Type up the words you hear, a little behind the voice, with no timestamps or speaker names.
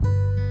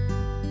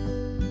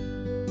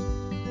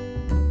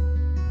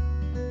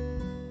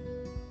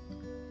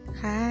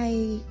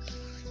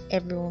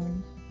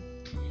everyone.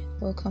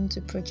 Welcome to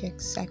Project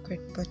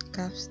Sacred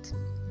Podcast.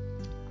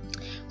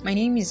 My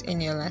name is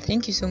Eniola.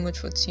 Thank you so much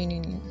for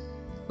tuning in.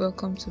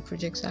 Welcome to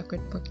Project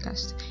Sacred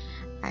Podcast.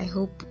 I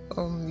hope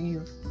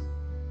you've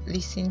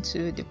listened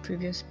to the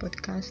previous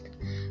podcast.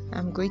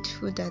 I'm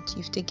grateful that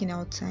you've taken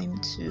out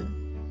time to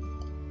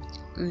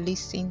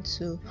listen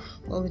to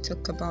what we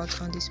talk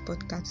about on this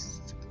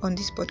podcast.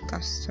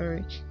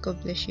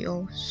 God bless you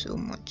all so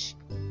much.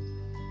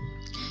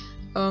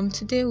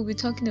 Today we'll be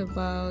talking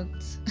about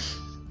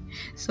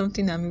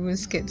something I'm even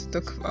scared to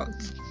talk about.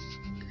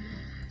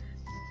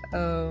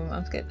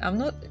 I'm scared. I'm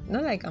not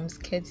like I'm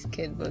scared,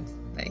 but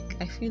like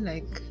I feel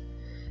like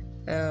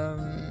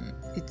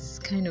it's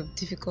kind of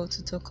difficult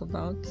to talk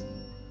about.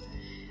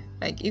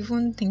 Like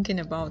even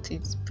thinking about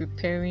it,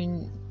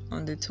 preparing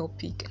on the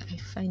topic, I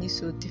find it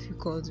so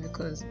difficult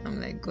because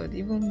I'm like, God,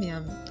 even me,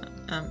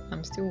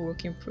 I'm still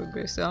work in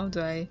progress. So how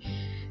do I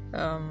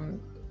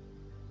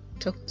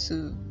talk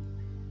to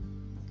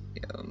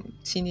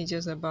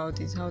teenagers about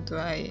this? How do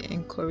I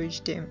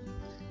encourage them?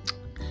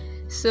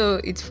 So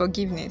it's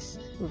forgiveness.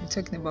 We'll be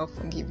talking about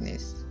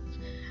forgiveness.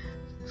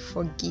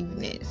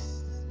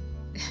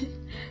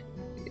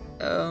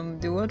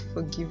 The word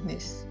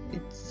forgiveness,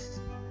 it's,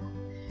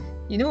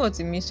 you know what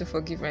it means to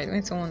forgive, right?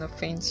 When someone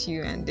offends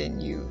you and then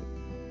you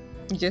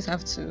just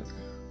have to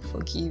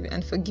forgive.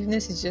 And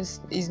forgiveness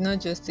is not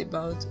just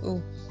about,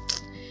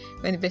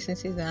 when the person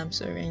says that I'm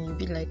sorry and you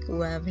be like,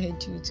 I have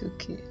heard you, it's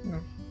okay. No,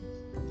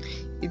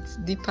 it's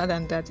deeper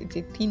than that. It's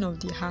a thing of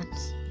the heart,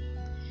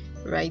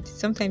 right?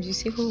 Sometimes you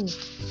say,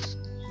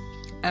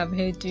 I've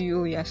heard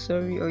you, you're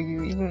sorry, or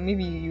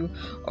maybe you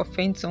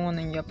offend someone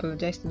and you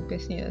apologize to the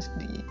person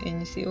and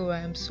you say, I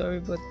am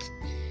sorry,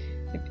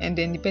 and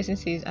then the person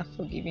says, I've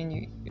forgiven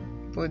you,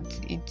 but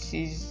it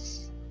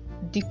is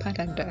deeper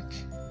than that.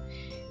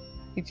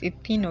 It's a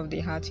thing of the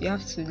heart. You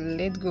have to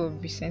let go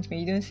of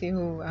resentment. You don't say,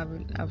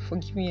 I've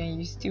forgiven you, and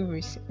you still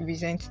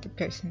resent the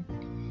person.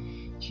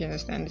 Do you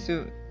understand?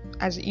 So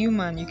as a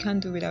human, you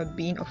can't do without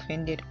being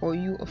offended or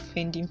you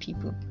offending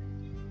people.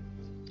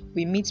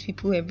 We meet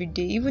people every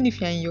day, even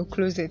if you're in your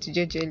closet,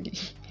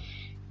 jejely.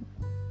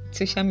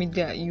 Social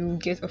media, you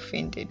get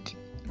offended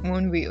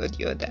one way or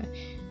the other.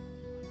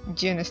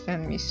 Do you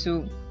understand me?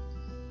 So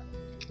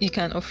you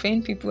can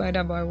offend people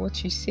either by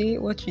what you say,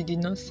 what you did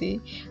not say,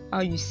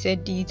 how you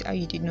said it, how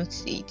you did not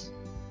say it.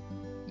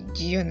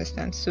 Do you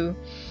understand? So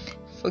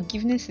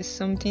forgiveness is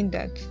something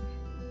that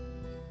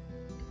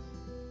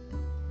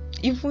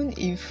even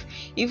if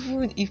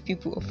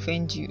people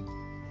offend you,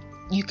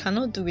 you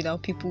cannot do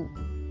without people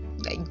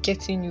like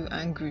getting you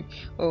angry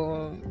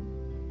or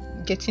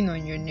getting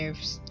on your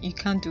nerves. You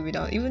can't do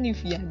without, even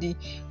if you are the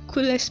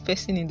coolest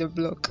person in the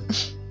block.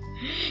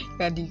 You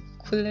are the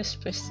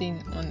coolest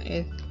person on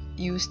earth,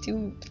 you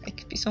still,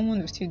 like, someone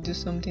will still do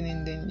something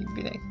and then you'll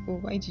be like,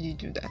 why did you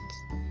do that?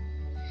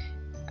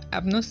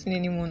 I've not seen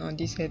anyone on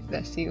this earth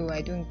that say,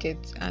 I don't get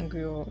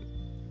angry or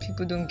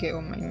people don't get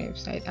on my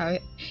nerves. If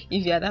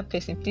you are that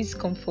person, please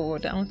come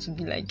forward. I want to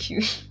be like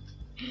you.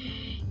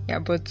 Yeah,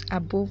 but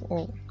above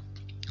all,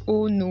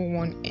 owe no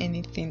one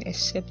anything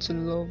except to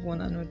love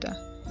one another.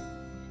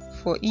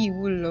 For he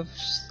who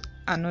loves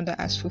another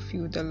has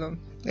fulfilled the law.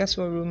 That's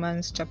what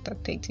Romans chapter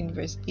 13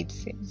 verse 8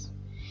 says.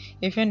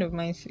 A friend of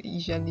mine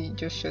usually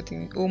just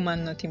shouting, "Oh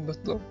man, nothing but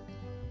love.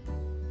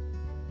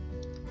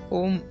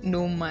 Oh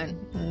no man,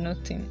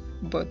 nothing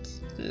but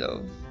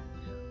love.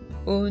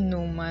 Oh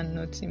no man,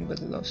 nothing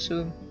but love."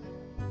 So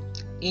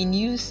in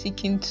you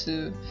seeking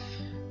to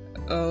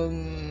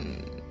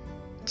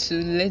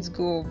let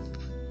go of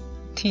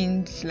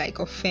things like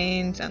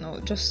offense and all,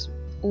 just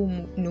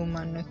no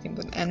man, nothing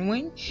but, and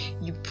when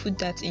you put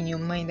that in your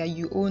mind that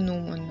you owe no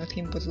one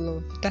nothing but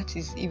love, that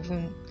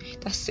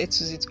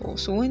settles it all.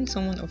 So when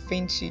someone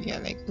offends you, you're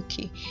like,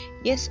 okay,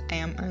 yes, I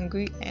am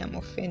angry, I am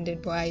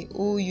offended, but I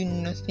owe you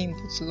nothing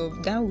but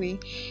love. That way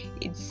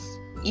it's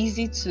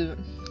easy to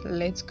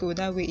let go.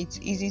 That way it's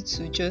easy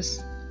to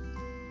just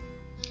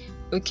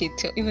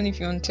even if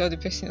you want to tell the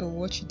person,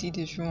 what you did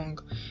is wrong.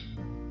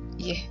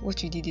 Yeah,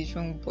 what you did is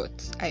wrong,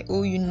 but I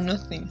owe you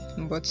nothing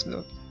but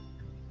love.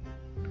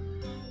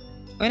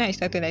 When I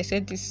started, I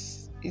said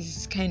this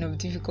is kind of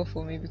difficult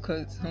for me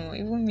because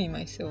even me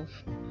myself,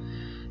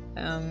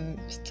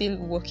 still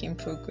work in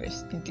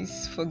progress in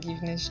this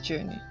forgiveness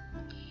journey.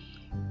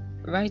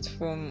 Right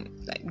from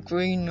like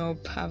growing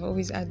up, I've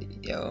always had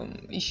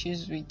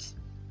issues with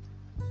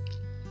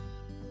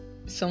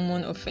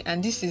someone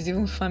and this is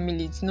even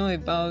family. It's not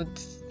about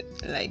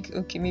like,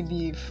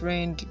 maybe a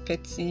friend,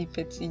 petty.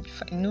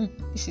 No,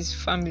 this is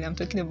family. I'm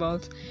talking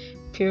about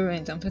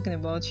parents. I'm talking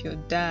about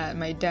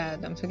my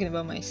dad. I'm talking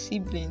about my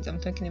siblings. I'm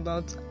talking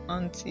about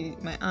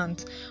my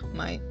aunt,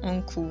 my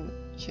uncle.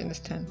 You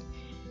understand?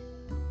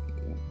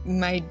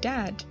 My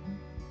dad,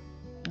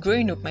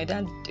 growing up, he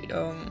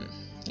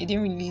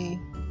didn't really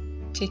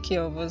take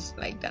care of us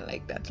like that.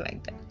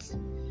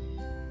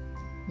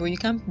 But you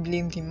can't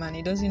blame the man.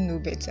 He doesn't know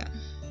better.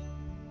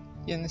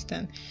 You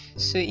understand?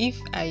 So if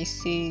I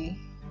say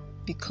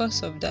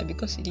because of that,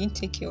 because he didn't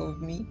take care of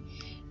me,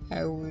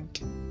 I would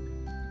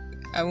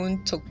I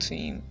won't talk to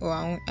him, or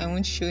I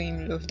won't show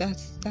him love.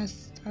 That's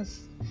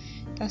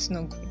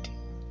not good.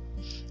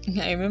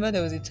 I remember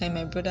there was a time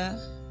my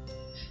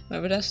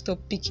brother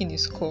stopped picking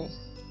his call.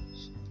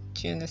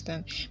 Do you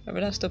understand? My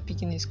brother stopped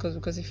picking his calls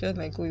because he felt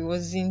like he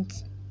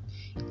wasn't,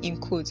 in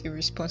quotes, a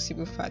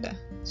responsible father.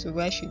 So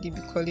why should he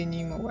be calling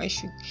him, or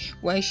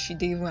why should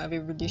they even have a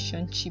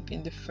relationship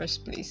in the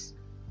first place?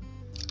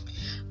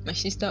 My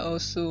sister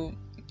also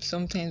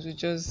sometimes would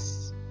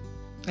just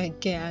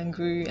get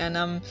angry, and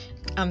I'm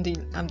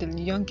the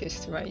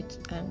youngest, right?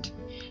 And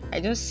I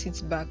just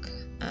sit back,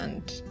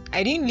 and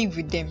I didn't live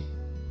with them.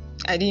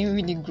 I didn't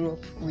really grow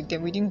up with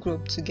them. We didn't grow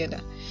up together.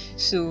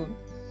 So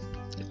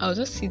I'll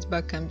just sit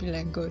back and be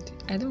like, God,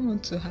 I don't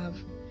want to have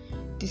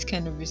this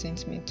kind of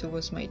resentment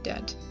towards my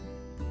dad.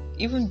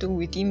 Even though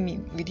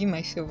within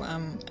myself,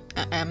 I'm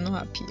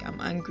not happy,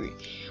 I'm angry.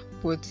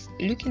 But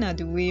looking at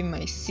the way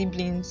my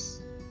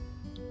siblings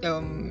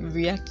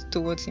react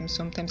towards him,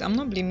 sometimes I'm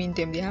not blaming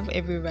them. They have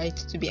every right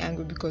to be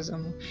angry, because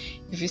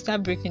if you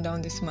start breaking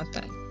down this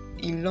matter,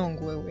 a long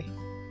way.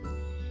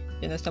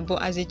 You understand?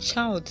 But as a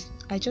child,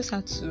 I just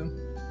had to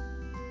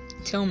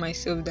tell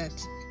myself that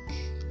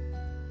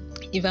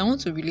if I want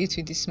to relate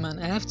with this man,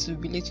 I have to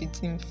relate with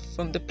him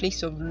from the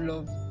place of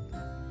love.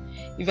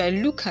 If I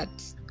look at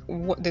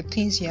what the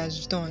things he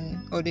has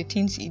done, or the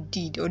things he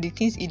did, or the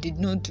things he did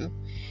not do,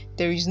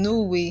 there is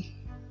no way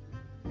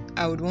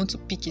I would want to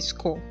pick his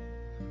call,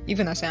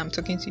 even as I am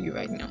talking to you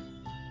right now.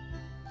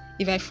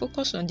 If I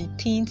focus on the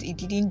things he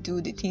didn't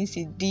do, the things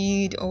he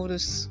did, all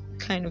those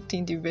kind of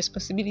things, the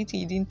responsibility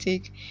he didn't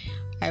take,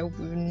 I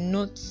will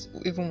not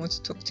even want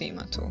to talk to him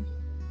at all.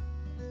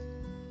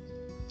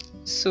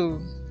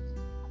 So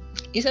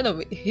instead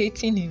of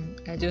hating him,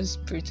 I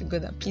just pray to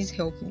God that please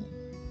help me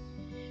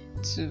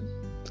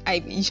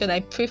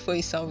I pray for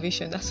his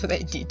salvation. That's what I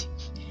did.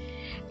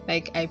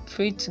 Like, I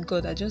prayed to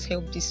God that just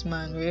help this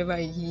man, wherever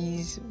he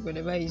is,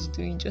 whatever he's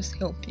doing, just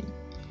help him.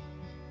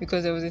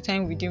 Because there was a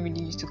time we didn't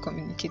really used to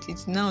communicate.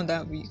 It's now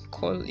that we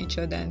call each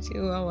other and say,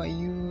 oh, how are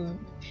you?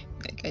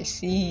 Like, I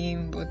see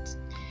him, but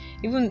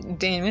even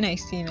then, when I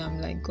see him,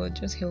 I'm like, God,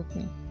 just help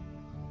me.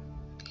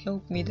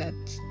 Help me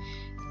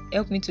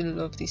to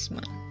love this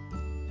man.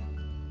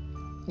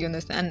 You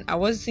understand? And I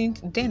was a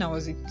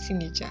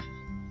teenager.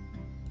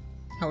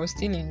 I was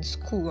still in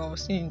school. I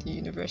was still in the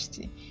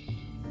university.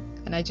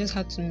 And I just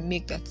had to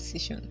make that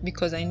decision,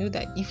 because I know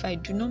that if I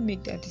do not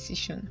make that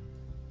decision,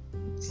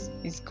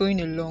 it's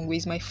going a long way.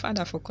 It's my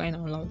father, for crying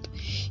out loud.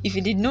 If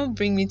he did not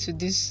bring me to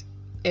this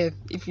earth,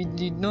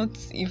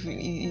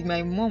 if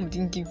my mom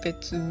didn't give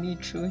birth to me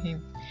through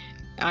him,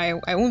 I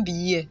won't be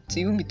here to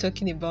even be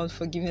talking about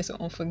forgiveness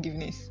or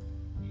unforgiveness.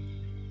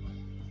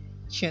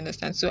 Do you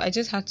understand? So I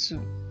just had to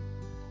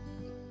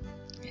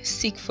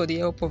seek for the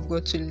help of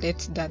God to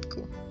let that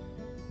go.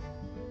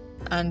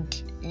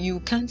 And you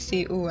can't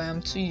say, oh, I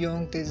am too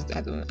young,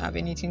 I don't have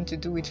anything to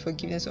do with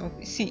forgiveness.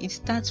 See, it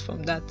starts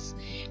from that.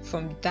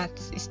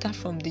 It starts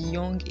from the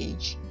young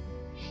age.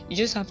 You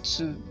just have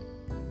to.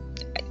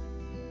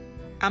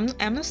 I'm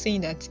not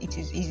saying that it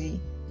is easy.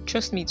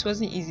 Trust me, it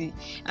wasn't easy.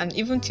 And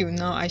even till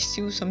now, I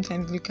still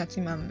sometimes look at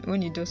him, and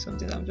when he does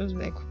something, I'm just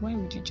like, why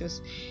would you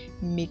just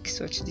make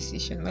such a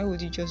decision? Why would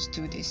you just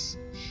do this?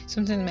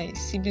 Sometimes my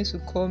siblings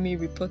will call me,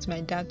 report my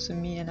dad to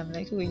me, and I'm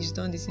like, oh, he's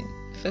done this.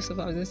 First of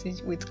all, I was just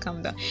saying, wait,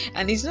 calm down.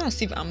 And it's not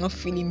as if I'm not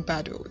feeling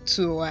bad or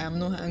I'm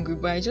not angry,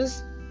 but I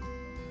just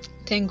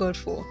thank God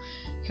for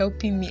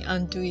helping me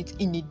undo it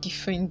in a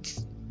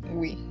different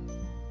way.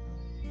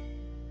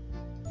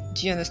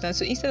 Do you understand?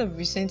 So instead of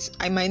resent,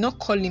 I might not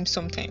call him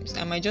sometimes.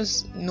 I might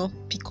just not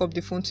pick up the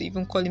phone to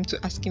even call him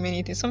to ask him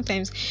anything.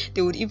 Sometimes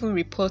they would even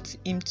report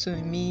him to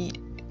me,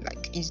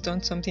 like he's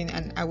done something,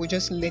 and I would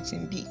just let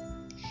him be.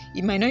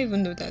 He might not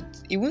even know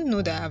that. He won't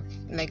know that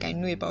I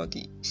know about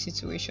the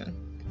situation.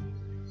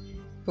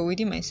 But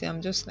within myself,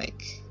 I'm just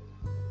like,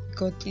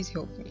 God, please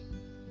help me.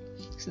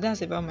 So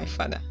that's about my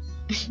father.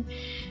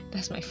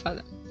 That's my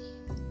father.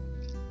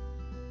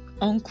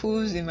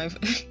 Uncles in my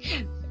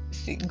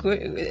let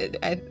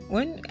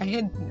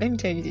me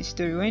tell you the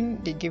story.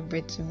 When they gave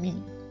birth to me,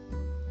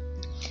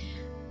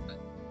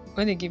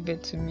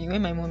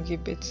 when my mom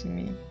gave birth to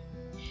me,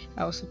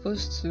 I was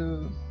supposed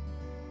to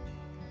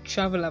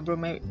travel abroad.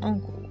 My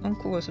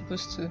uncle was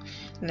supposed to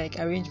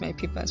arrange my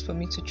papers for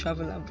me to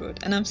travel abroad.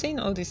 And I'm saying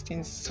all these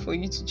things for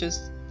you to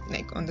just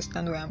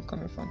understand where I'm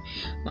coming from.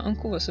 My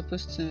uncle was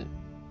supposed to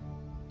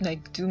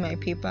do my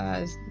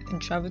papers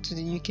and travel to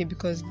the UK,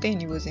 because then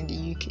he was in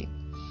the UK.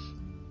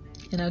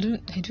 And I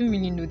don't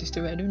really know the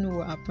story. I don't know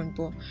what happened,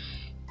 but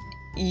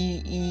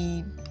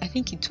I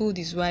think he told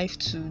his wife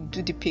to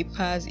do the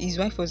papers. His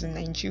wife was in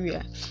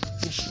Nigeria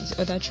with his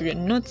other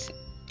children, not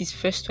his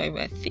first wife.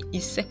 I think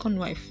his second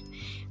wife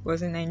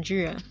was in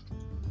Nigeria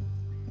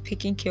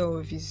taking care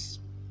of his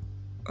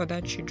other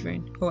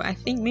children. Or I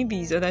think maybe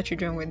his other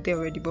children were there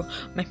already. But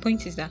my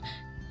point is that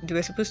they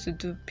were supposed to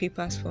do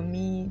papers for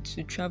me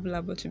to travel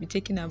abroad, to be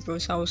taken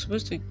abroad. So I was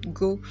supposed to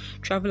go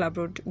travel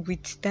abroad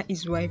with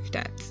his wife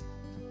that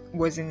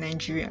was in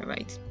Nigeria,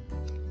 right?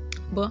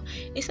 But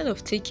instead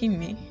of taking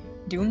me,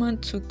 the woman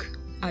took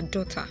a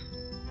daughter.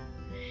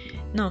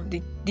 Now,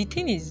 the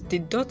thing is,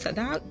 that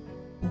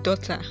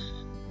daughter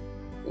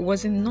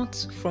was not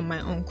from my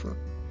uncle.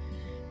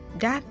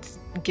 That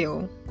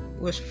girl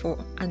was for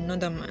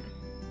another man.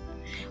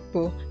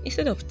 But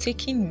instead of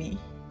taking me,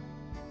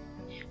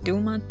 the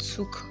woman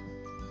took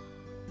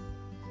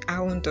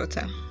our own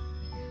daughter.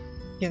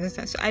 You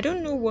understand? So I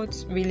don't know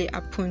what really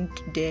happened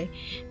there,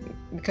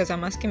 because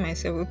I'm asking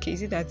myself, okay,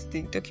 is it that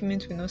the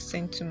documents were not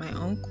sent to my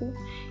uncle?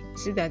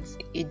 Is it that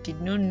he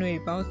did not know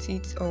about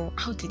it, or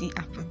how did it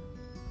happen?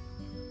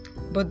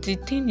 But the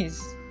thing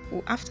is,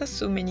 after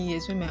so many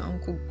years, when my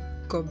uncle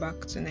got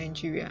back to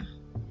Nigeria,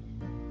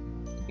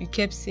 he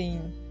kept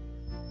saying,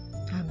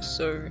 I'm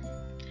sorry,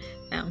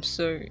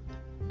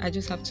 I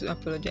just have to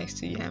apologize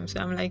to you.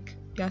 I'm like,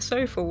 yeah,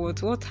 sorry for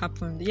what? What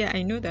happened? Yeah,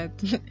 I know that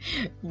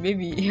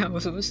maybe I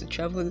was supposed to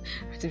travel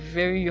at a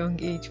very young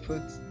age,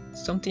 but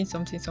something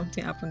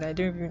happened. I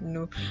don't even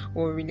know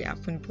what really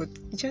happened, but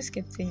he just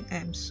kept saying,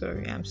 I'm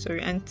sorry.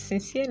 And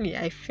sincerely,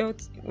 I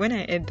felt, when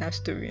I heard that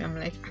story, I'm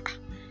like,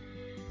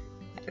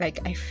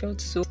 I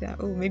felt so that,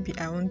 oh, maybe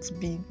I won't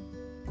be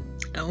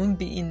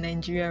in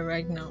Nigeria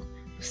right now.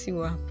 We'll see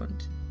what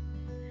happened.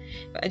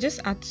 But I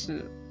just had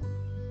to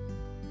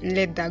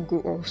let that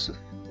go also.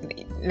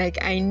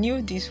 Like, I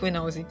knew this when I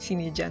was a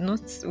teenager,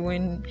 not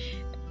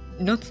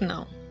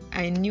now.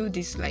 I knew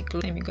this like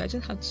long time ago. I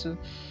just had to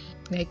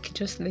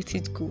just let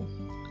it go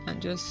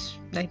and just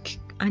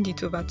hand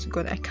it over to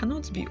God. I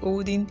cannot be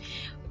holding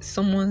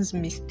someone's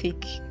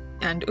mistake.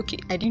 And okay,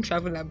 I didn't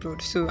travel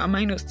abroad, so am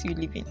I not still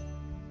living?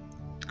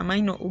 Am I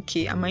not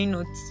okay? Am I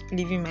not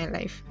living my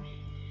life?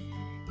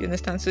 You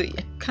understand? So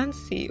I can't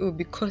say, oh,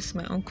 because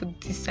my uncle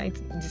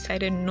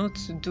decided not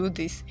to do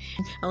this,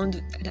 I want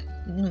to that.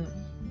 No.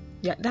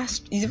 Yeah,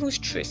 it's even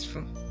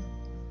stressful.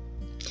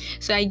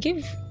 So I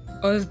gave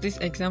us these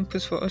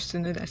examples for us to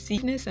know that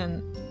forgiveness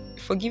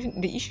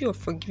and the issue of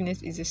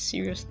forgiveness is a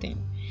serious thing.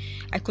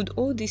 I could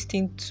hold this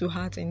thing to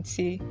heart and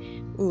say,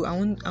 oh,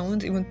 I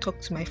won't even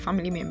talk to my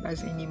family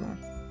members anymore.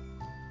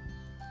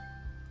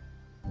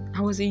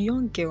 I was a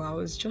young girl. I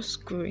was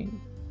just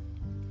growing.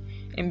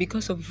 And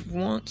because of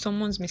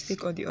someone's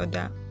mistake or the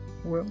other,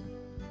 well,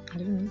 I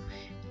don't know.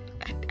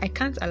 I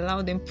can't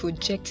allow them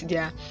project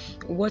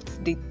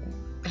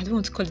I don't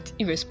want to call it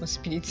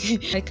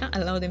irresponsibility. I can't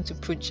allow them to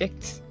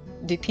project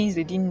the things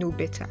they didn't know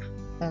better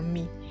on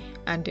me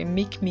and then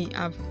make me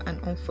have an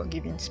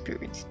unforgiving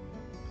spirit.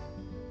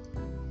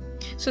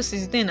 So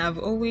since then, I've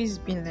always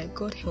been like,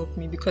 God help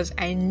me, because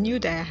I knew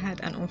that I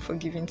had an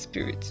unforgiving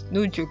spirit.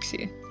 No jokes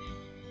here.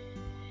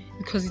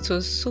 Because it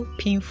was so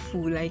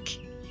painful.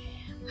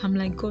 I'm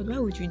like, God, why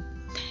would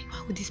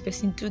this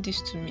person do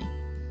this to me?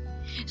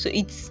 So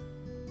it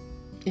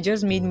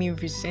just made me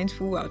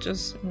resentful. I'll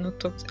just not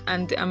talk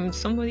and I'm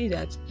somebody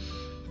that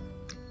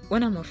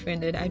when I'm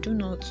offended, I don't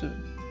know how to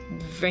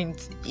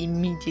vent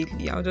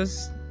immediately. I'll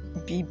just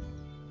be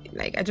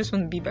I just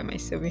want to be by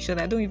myself. In short,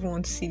 I don't even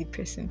want to see the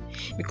person,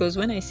 because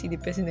when I see the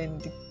person, then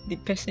the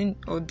person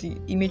or the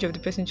image of the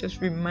person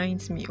just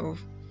reminds me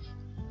of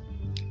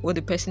what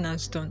the person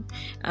has done.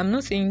 I'm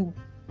not saying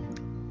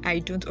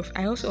I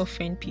also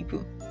offend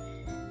people,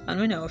 and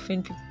when I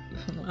offend people,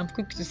 I'm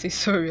quick to say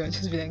sorry. I'll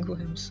just be like, oh,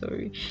 I'm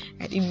sorry,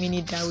 I didn't mean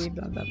it that way,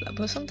 blah blah blah.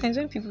 But sometimes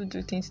when people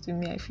do things to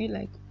me, I feel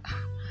like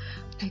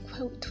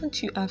why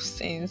don't you have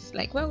sense?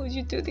 Why would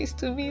you do this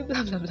to me,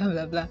 blah blah blah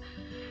blah blah.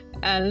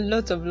 And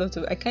lots of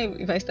I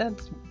can't, if I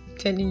start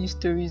telling you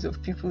stories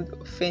of people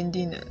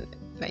offending,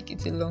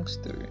 it's a long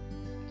story.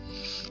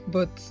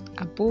 But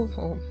above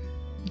all,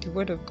 the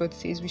word of God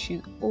says we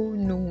should owe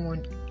no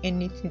one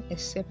anything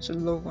except to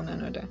love one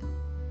another.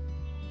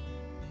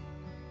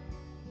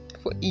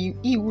 For he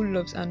who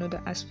loves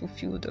another has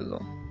fulfilled the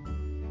law.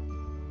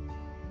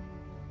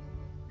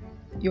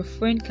 Your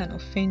friend can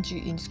offend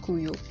you in school.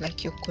 Your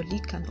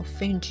colleague can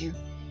offend you.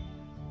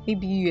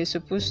 Maybe your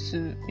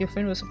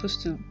friend was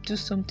supposed to do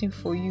something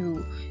for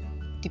you.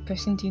 The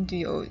person didn't do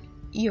it, or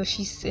he or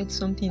she said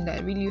something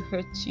that really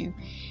hurt you,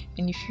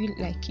 and you feel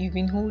like you've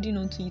been holding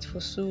on to it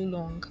for so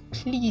long.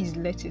 Please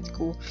let it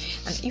go.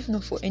 And if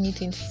not for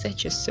anything,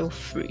 set yourself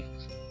free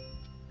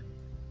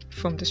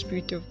from the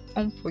spirit of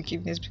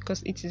unforgiveness,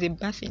 because it is a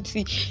bad thing.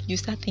 See, you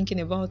start thinking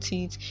about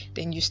it,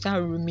 then you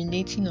start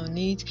ruminating on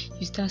it,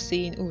 you start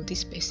saying, oh,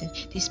 this person,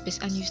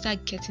 and you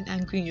start getting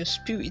angry in your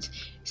spirit.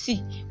 See,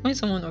 when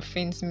someone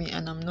offends me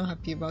and I'm not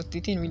happy about it,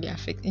 it didn't really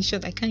affect. In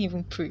short, I can't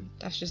even pray.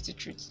 That's just the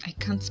truth. I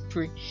can't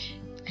pray.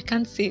 I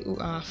can't say, oh,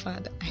 our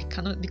Father. I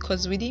cannot,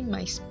 because within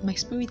my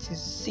spirit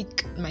is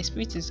sick, my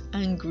spirit is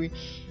angry,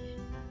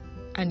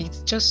 and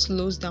it just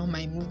slows down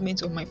my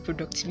movement or my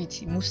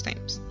productivity most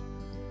times.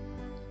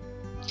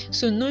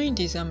 So knowing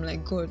this, I'm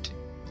like, God,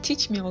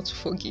 teach me how to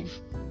forgive.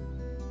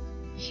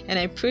 And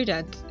I pray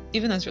that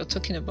even as we're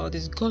talking about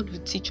this, God will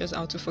teach us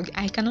how to forgive.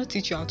 I cannot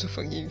teach you how to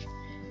forgive.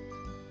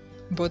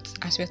 But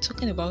as we're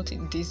talking about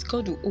this,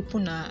 God will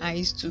open our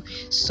eyes to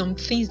some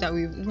things that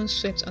we've even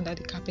swept under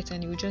the carpet,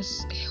 and He will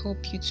just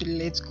help you to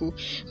let go,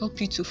 help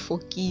you to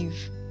forgive.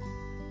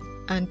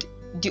 And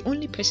the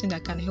only person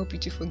that can help you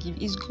to forgive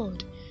is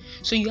God.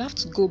 So you have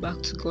to go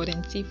back to God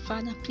and say,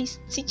 Father, please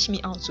teach me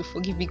how to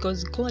forgive,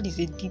 because God is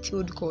a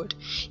detailed God.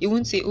 He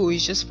won't say, oh,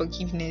 it's just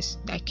forgiveness,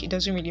 like it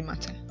doesn't really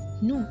matter.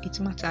 No, it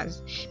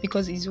matters,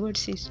 because His word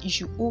says you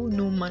should owe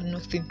no man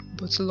nothing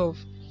but love.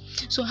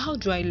 So how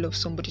do I love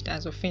somebody that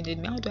has offended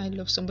me? How do I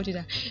love somebody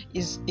that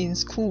is in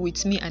school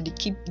with me and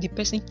the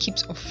person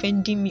keeps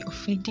offending me?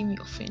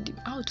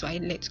 How do I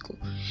let go?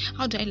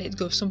 How do I let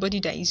go of somebody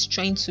that is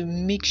trying to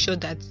make sure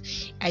that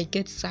I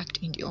get sacked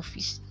in the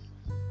office?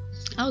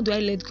 How do I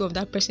let go of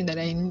that person that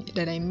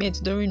I met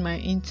during my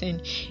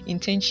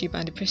internship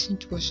and the person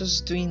was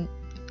just doing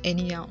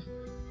anyhow?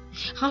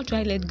 How do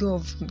I let go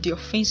of the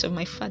offense of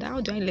my father?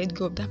 How do I let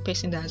go of that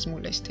person that has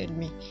molested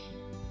me?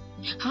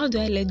 How do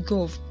I let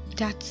go of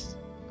that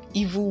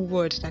evil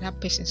word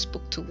that person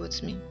spoke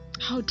towards me?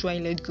 How do I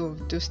let go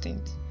of those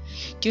things?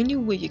 The only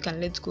way you can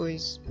let go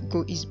is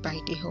by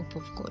the help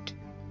of God.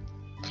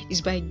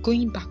 Is by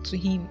going back to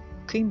Him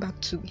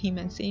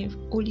and saying,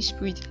 Holy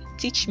Spirit,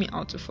 teach me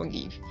how to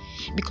forgive,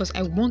 because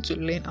I want to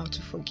learn how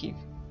to forgive.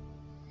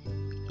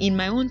 In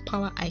my own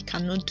power, I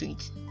cannot do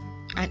it,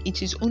 and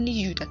it is only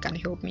You that can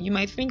help me. You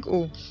might think,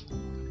 oh,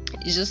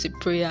 it's just a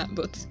prayer,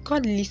 but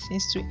God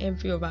listens to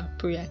every of our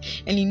prayer,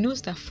 and He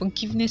knows that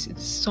forgiveness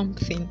is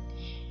something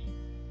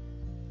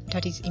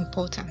that is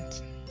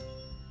important.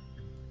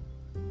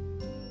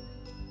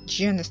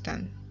 Do you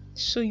understand?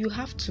 So you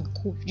have to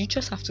go. You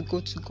just have to go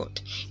to God.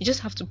 You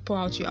just have to pour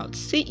out your heart.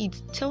 Say it.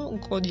 Tell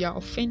God you are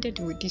offended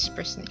with this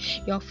person.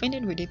 You are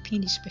offended with the thing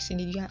this person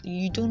did.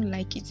 You don't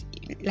like it.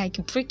 Like,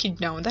 break it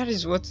down. That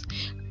is what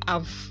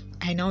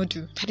I now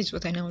do.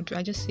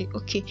 I just say,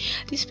 okay,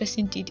 this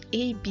person did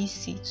A, B,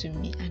 C to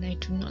me, and I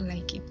do not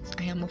like it.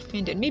 I am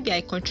offended. Maybe I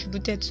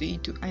contributed to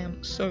it. I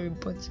am sorry,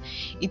 but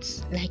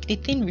it's like the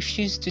thing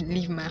refused to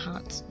leave my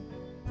heart.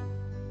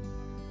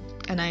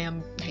 And I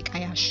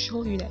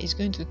assure you that it's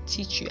going to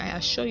teach you. I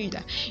assure you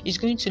that it's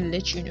going to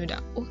let you know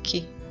that,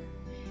 okay,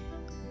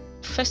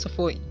 first of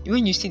all,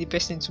 when you see the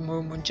person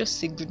tomorrow morning, just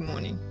say good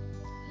morning.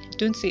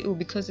 Don't say, oh,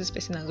 because this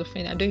person has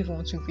offended, I don't even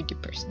want to greet the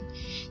person.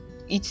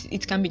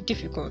 It can be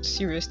difficult,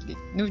 seriously,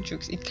 no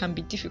jokes. It can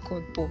be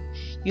difficult, but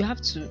you have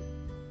to,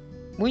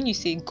 when you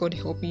say God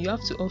help me, you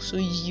have to also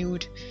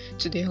yield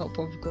to the help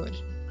of God.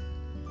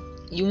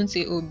 You won't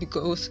say, oh,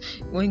 because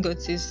when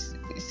God says,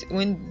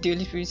 when the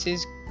Holy Spirit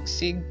says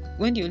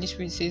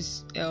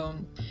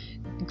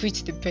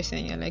greet the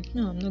person, you're like,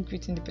 no, I'm not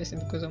greeting the person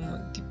because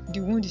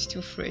the wound is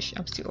still fresh.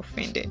 I'm still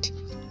offended.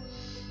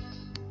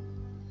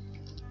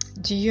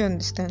 Do you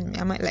understand me?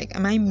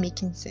 Am I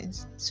making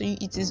sense? So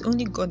it is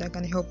only God that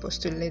can help us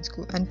to let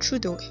go, and through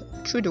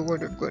the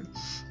word of God.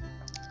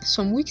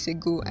 Some weeks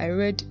ago, I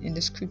read in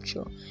the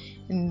scripture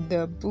in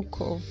the book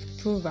of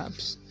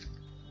Proverbs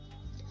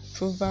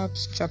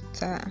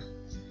chapter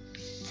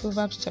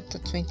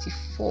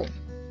 24.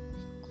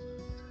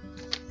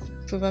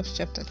 Proverbs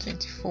chapter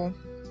 24,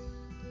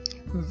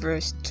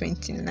 verse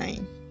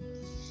 29.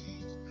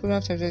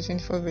 Proverbs chapter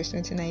 24, verse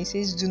 29. It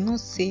says, do not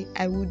say,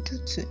 I will do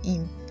to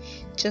him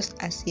just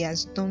as he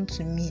has done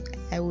to me.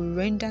 I will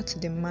render to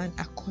the man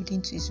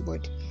according to his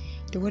word.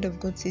 The word of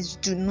God says,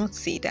 do not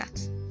say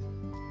that.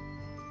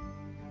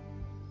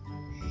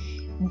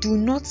 Do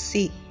not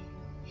say,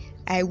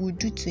 I will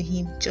do to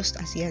him just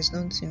as he has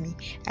done to me.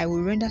 I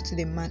will render to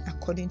the man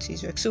according to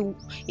his work. So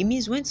it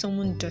means when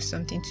someone does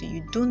something to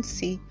you, don't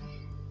say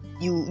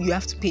you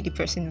have to pay the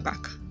person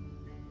back.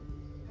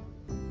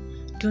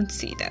 Don't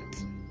say that.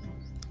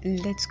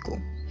 Let's go.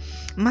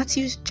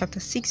 Matthew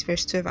chapter 6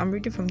 verse 12, I'm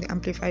reading from the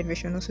Amplified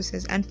Version, also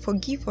says, and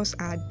forgive us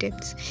our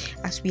debts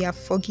as we have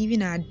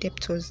forgiven our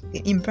debtors.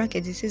 In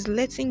brackets it says,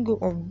 letting go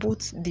of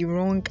both the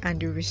wrong and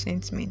the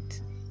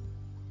resentment.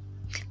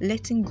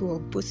 Letting go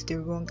of both the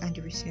wrong and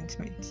the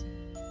resentment.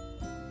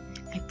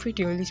 I pray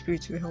the Holy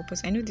Spirit will help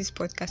us. I know this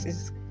podcast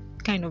is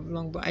kind of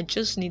long, but I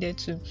just needed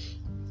to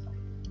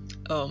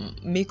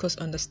make us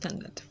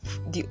understand that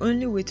the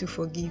only way to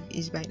forgive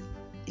is by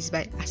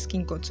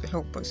asking God to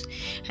help us.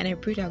 And I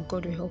pray that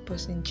God will help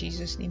us in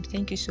Jesus' name.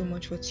 Thank you so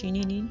much for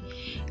tuning in.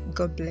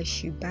 God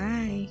bless you.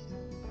 Bye.